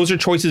 So like those are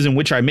choices in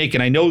which I make.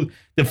 And I know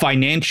the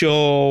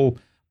financial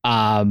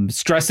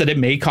stress that it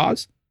may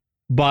cause,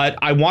 but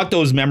I want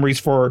those memories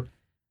for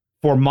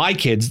my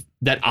kids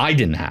that I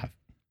didn't have.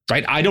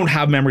 Right. I don't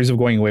have memories of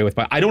going away with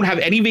I don't have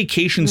any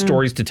vacation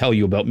stories to tell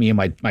you about me and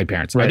my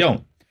parents. Right. I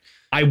don't.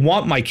 I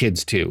want my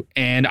kids to,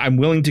 and I'm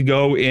willing to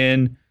go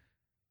in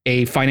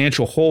a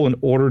financial hole in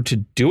order to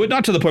do it.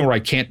 Not to the point where I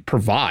can't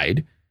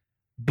provide,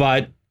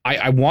 but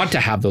I want to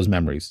have those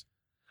memories.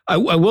 I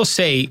will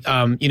say, we've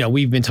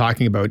talked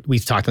on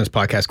this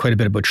podcast quite a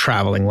bit about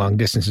traveling long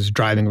distances,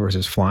 driving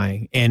versus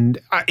flying. And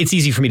it's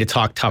easy for me to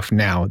talk tough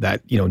now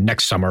that,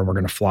 next summer we're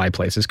going to fly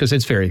places because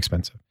it's very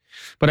expensive.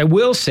 But I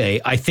will say,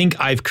 I think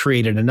I've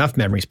created enough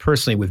memories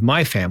personally with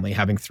my family,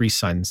 having 3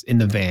 sons in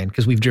the van,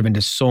 because we've driven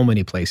to so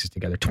many places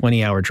together,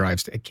 20-hour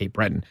drives to Cape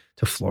Breton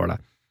to Florida.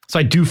 So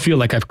I do feel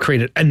like I've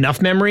created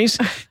enough memories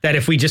that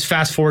if we just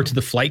fast forward to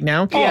the flight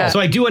now. Yeah. So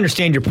I do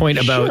understand your point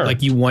about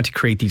like you want to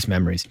create these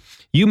memories.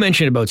 You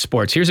mentioned about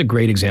sports. Here's a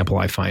great example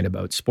I find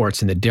about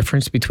sports and the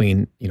difference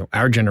between,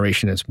 our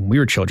generation as when we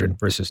were children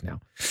versus now.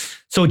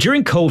 So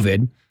during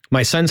COVID,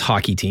 my son's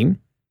hockey team,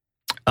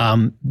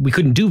 we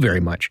couldn't do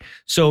very much.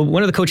 So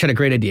one of the coach had a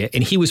great idea,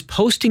 and he was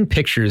posting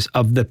pictures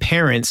of the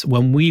parents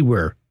when we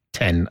were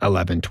 10,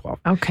 11, 12.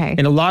 Okay.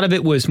 And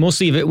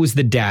mostly of it was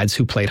the dads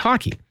who played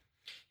hockey.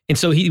 And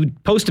so he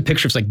would post a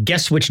picture of like,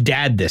 guess which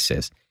dad this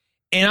is.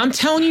 And I'm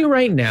telling you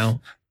right now,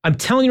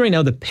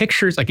 the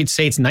pictures, I could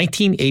say it's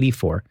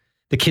 1984.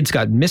 The kid's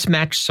got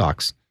mismatched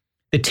socks.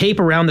 The tape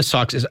around the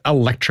socks is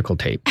electrical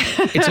tape.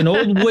 It's an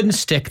old wooden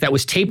stick that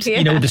was taped,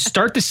 to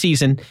start the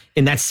season.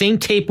 And that same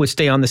tape would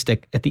stay on the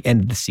stick at the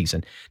end of the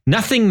season.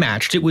 Nothing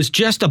matched. It was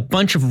just a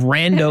bunch of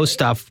rando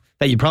stuff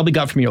that you probably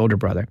got from your older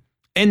brother.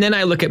 And then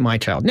I look at my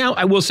child. Now,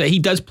 I will say he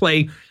does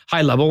play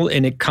high level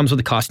and it comes with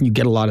a cost and you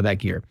get a lot of that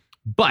gear.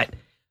 But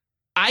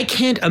I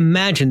can't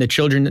imagine the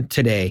children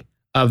today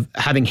of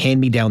having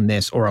hand-me-down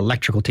this or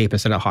electrical tape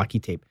instead of hockey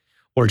tape,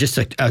 or just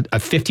a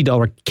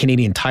 $50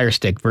 Canadian Tire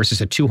stick versus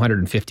a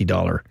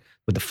 $250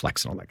 with the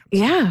flex and all that kind of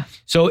stuff. Yeah.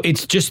 So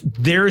it's just,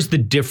 there's the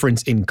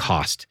difference in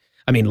cost.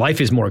 I mean, life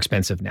is more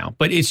expensive now,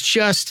 but it's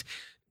just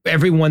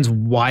everyone's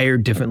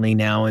wired differently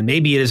now. And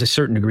maybe it is a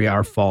certain degree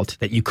our fault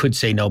that you could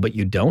say no, but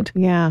you don't.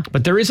 Yeah.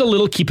 But there is a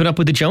little keeping up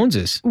with the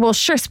Joneses. Well,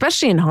 sure.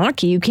 Especially in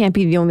hockey. You can't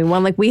be the only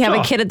one. Like we have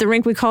a kid at the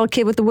rink we call a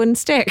kid with a wooden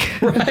stick.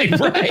 Right.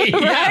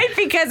 Right?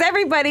 Because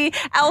everybody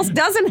else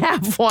doesn't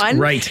have one.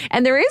 Right.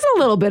 And there is a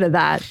little bit of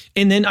that.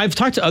 And then I've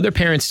talked to other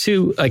parents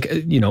too, like,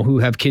 who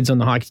have kids on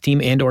the hockey team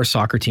and or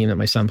soccer team that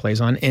my son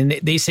plays on. And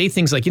they say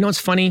things like, it's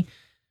funny.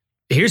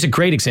 Here's a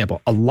great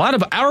example. A lot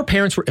of our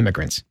parents were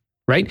immigrants,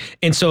 right?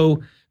 And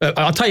so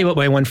I'll tell you about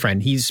my one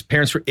friend. His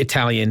parents were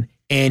Italian,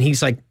 and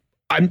he's like,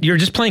 you're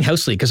just playing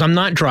house league because I'm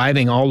not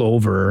driving all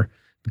over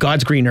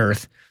God's green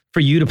earth for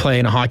you to play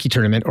in a hockey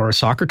tournament or a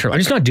soccer tournament.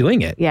 I'm just not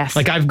doing it. Yes.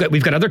 Like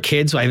we've got other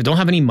kids. I don't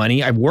have any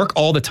money. I work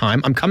all the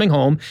time. I'm coming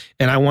home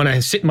and I want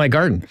to sit in my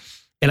garden.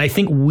 And I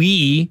think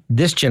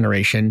this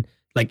generation,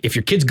 like if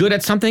your kid's good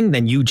at something,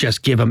 then you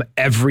just give them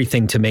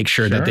everything to make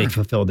sure that they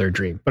fulfill their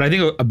dream. But I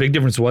think a big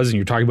difference was, and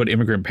you're talking about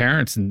immigrant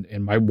parents, and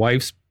my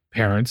wife's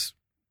parents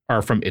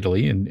are from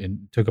Italy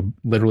and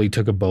literally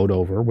took a boat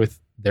over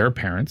with their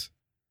parents.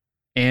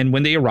 And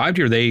when they arrived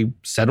here, they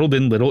settled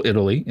in Little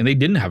Italy and they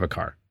didn't have a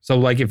car. So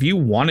like if you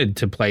wanted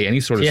to play any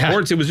sort of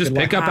sports, it was just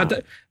pick up at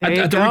the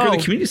rink or the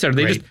community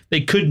center.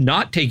 They could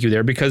not take you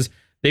there because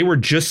they were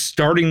just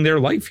starting their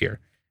life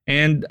here.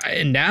 And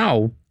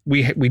now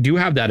we do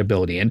have that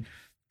ability. And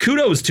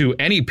kudos to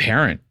any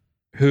parent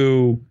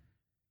who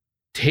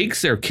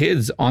takes their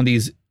kids on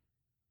these,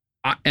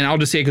 and I'll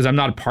just say it because I'm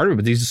not a part of it,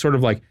 but these are sort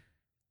of like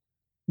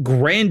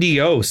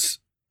grandiose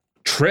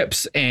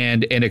trips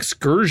and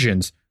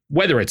excursions,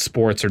 whether it's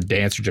sports or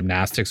dance or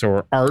gymnastics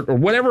or art or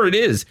whatever it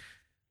is.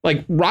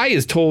 Like Rye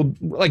is told,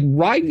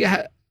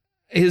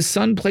 his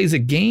son plays a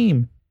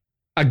game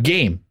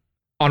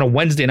on a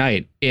Wednesday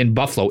night in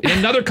Buffalo in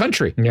another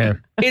country. Yeah.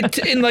 That's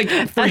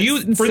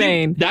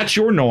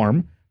your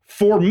norm.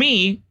 For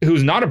me,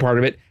 who's not a part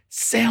of it,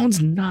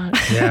 sounds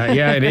nuts.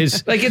 Yeah, it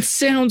is. Like it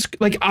sounds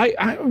like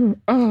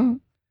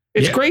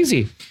it's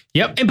crazy.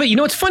 Yep. But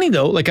it's funny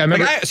though. Like I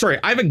remember.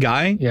 I have a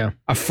guy,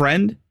 a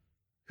friend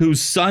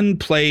whose son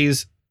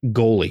plays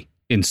goalie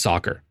in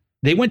soccer.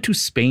 They went to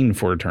Spain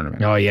for a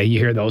tournament. Oh yeah, you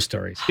hear those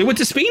stories. They went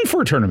to Spain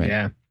for a tournament.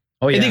 Yeah.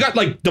 Oh yeah. And they got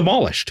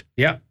demolished.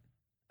 Yeah.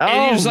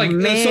 Man. So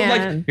you're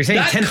saying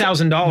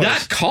 $10,000.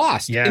 That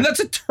cost. Yeah. And that's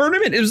a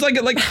tournament. It was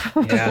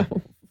yeah.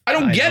 I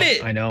don't get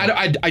it. I know.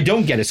 I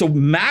don't get it. So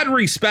mad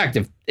respect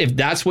if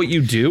that's what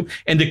you do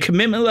and the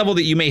commitment level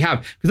that you may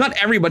have, because not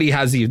everybody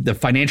has the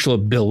financial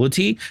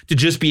ability to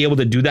just be able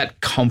to do that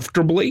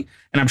comfortably.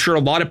 And I'm sure a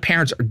lot of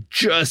parents are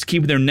just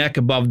keeping their neck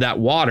above that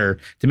water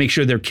to make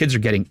sure their kids are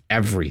getting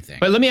everything.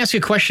 But let me ask you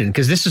a question,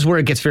 because this is where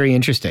it gets very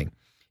interesting.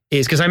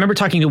 Is because I remember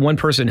talking to one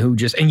person who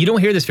and you don't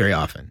hear this very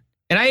often.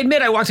 And I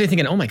admit I walked away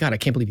thinking, oh my God, I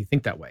can't believe you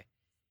think that way.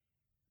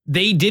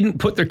 they didn't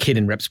put their kid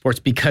in rep sports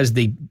because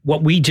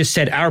what we just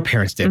said our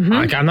parents did.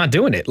 Like, I'm not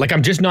doing it. Like,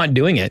 I'm just not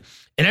doing it.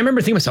 And I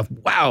remember thinking to myself,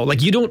 wow,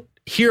 like you don't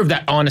hear of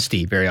that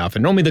honesty very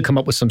often. Normally they come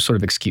up with some sort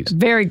of excuse.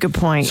 Very good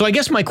point. So I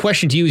guess my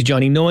question to you is,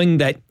 Johnny, knowing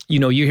that,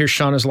 you hear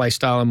Shauna's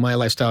lifestyle and my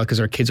lifestyle because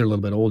our kids are a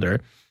little bit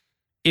older.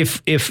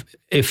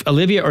 If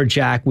Olivia or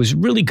Jack was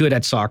really good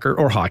at soccer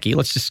or hockey,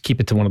 let's just keep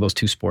it to one of those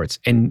two sports,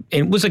 and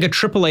was like a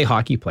AAA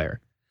hockey player,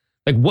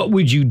 like what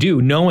would you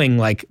do, knowing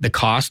like the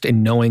cost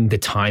and knowing the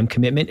time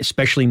commitment,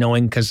 especially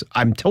knowing, because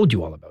I'm told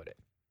you all about it.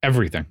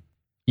 Everything.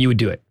 You would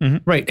do it.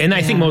 Right. And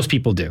I think most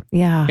people do.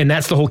 Yeah. And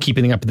that's the whole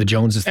keeping up with the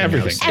Joneses thing.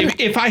 Everything.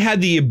 If I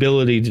had the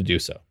ability to do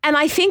so. And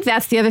I think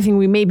that's the other thing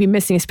we may be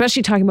missing,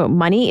 especially talking about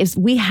money, is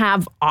we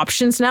have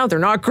options now. They're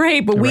not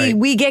great, but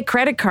we get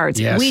credit cards.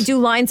 Yes. We do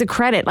lines of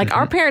credit. Like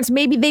our parents,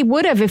 maybe they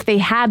would have if they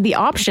had the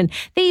option.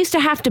 They used to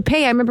have to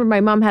pay. I remember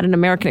my mom had an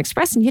American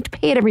Express and you had to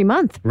pay it every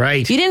month.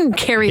 Right. You didn't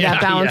carry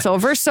that balance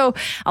over. So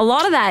a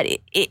lot of that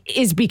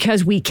is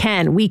because we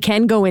can. We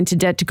can go into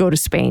debt to go to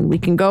Spain. We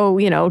can go,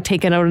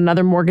 take out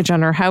another mortgage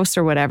on our house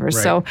or whatever. Right.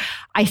 So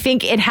I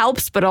think it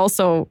helps, but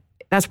also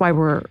that's why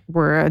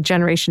we're a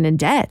generation in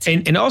debt.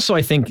 And also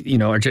I think,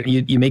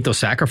 you make those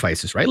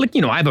sacrifices, right? Like,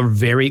 I have a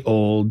very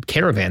old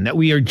Caravan that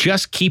we are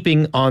just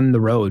keeping on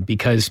the road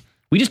because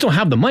we just don't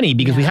have the money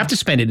because we have to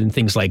spend it in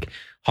things like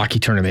hockey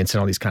tournaments and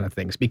all these kind of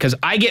things, because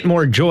I get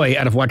more joy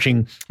out of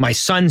watching my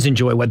sons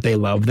enjoy what they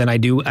love than I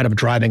do out of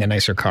driving a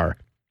nicer car.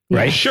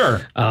 Right. Yeah.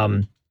 Sure.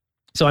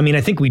 So, I mean,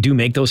 I think we do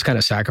make those kind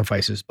of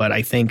sacrifices, but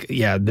I think,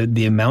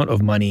 the amount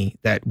of money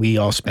that we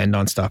all spend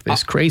on stuff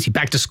is crazy.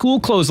 Back to school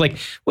clothes, like,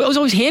 well, it was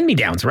always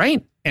hand-me-downs,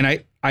 right?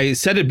 And I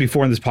said it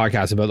before in this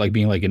podcast about like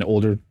being like an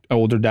older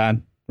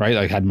dad, right?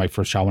 Like I had my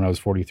first child when I was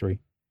 43.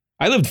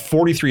 I lived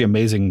 43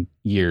 amazing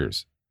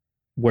years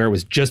where it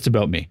was just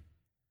about me.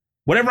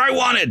 Whatever I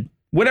wanted,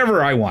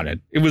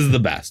 it was the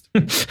best.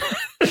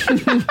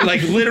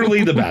 Like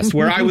literally the best,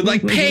 where I would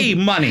like pay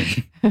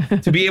money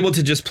to be able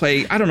to just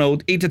play, I don't know,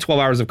 8 to 12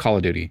 hours of Call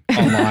of Duty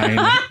online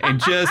and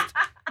just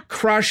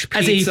crush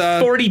pizza.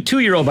 As a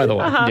 42-year-old, by the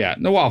way. Yeah.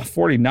 No, well,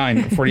 48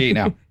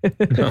 now.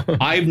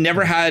 I've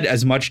never had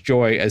as much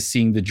joy as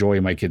seeing the joy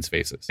in my kids'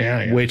 faces,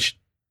 which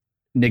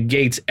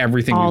negates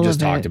everything we just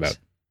talked about.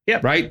 Yeah.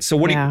 Right. So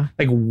what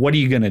are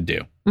you going to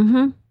do?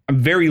 I'm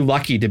very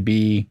lucky to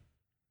be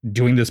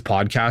doing this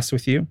podcast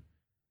with you.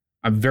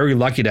 I'm very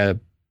lucky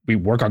we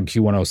work on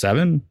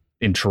Q107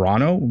 in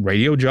Toronto,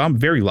 radio job.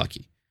 Very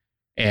lucky.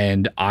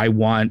 And I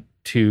want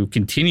to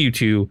continue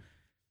to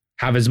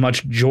have as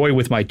much joy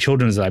with my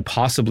children as I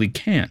possibly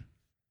can.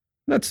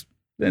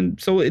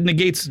 So it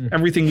negates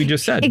everything we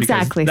just said.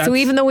 Exactly. So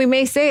even though we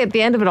may say at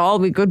the end of it all,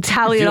 we could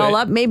tally it all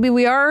up, maybe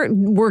we are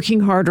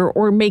working harder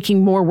or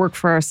making more work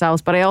for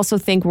ourselves. But I also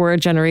think we're a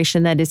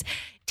generation that is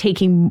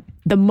taking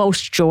the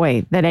most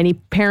joy that any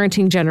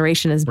parenting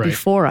generation is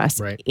before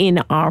us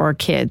in our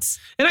kids.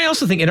 And I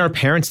also think in our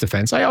parents'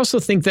 defense, I also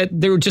think that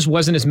there just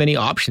wasn't as many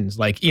options.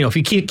 Like, if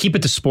you keep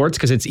it to sports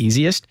because it's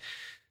easiest,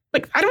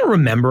 like, I don't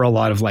remember a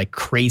lot of like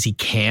crazy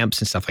camps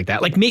and stuff like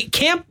that. Like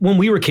camp when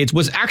we were kids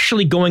was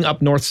actually going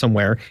up north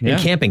somewhere and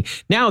camping.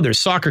 Now there's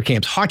soccer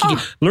camps, hockey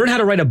camps, learn how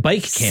to ride a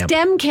bike camp.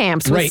 STEM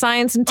camps with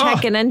science and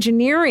tech and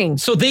engineering.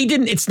 So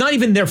it's not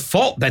even their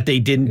fault that they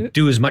didn't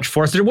do as much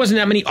for us. There wasn't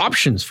that many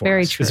options for us.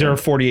 Very true. Is there a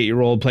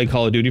 48-year-old play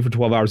Call of Duty for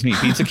 12 hours and eat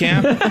pizza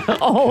camp?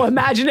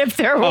 Imagine if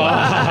there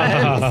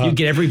was. You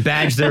get every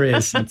badge there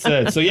is. That's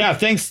it. So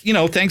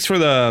thanks for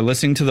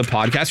listening to the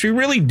podcast. We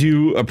really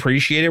do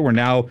appreciate it. We're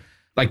now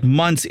like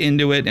months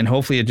into it, and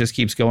hopefully it just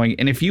keeps going.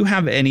 And if you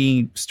have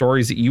any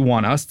stories that you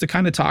want us to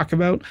kind of talk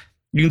about,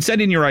 you can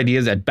send in your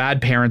ideas at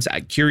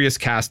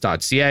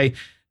badparents@curiouscast.ca. If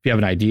you have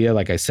an idea,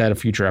 like I said, a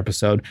future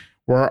episode,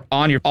 we're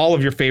on all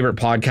of your favorite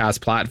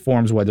podcast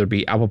platforms, whether it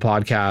be Apple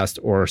Podcast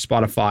or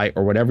Spotify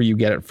or whatever you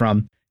get it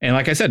from. And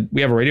like I said, we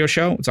have a radio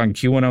show. It's on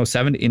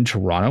Q107 in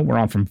Toronto. We're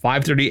on from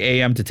 5:30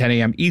 a.m. to 10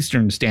 a.m.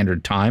 Eastern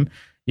Standard Time.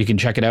 You can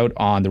check it out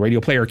on the Radio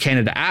Player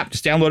Canada app.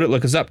 Just download it,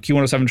 look us up,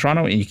 Q107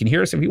 Toronto, and you can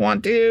hear us if you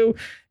want to.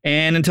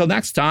 And until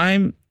next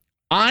time,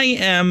 I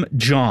am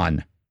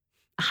John.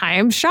 I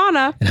am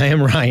Shauna. And I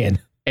am Ryan.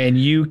 And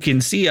you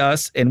can see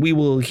us, and we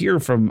will hear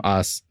from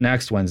us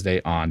next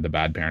Wednesday on the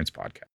Bad Parents Podcast.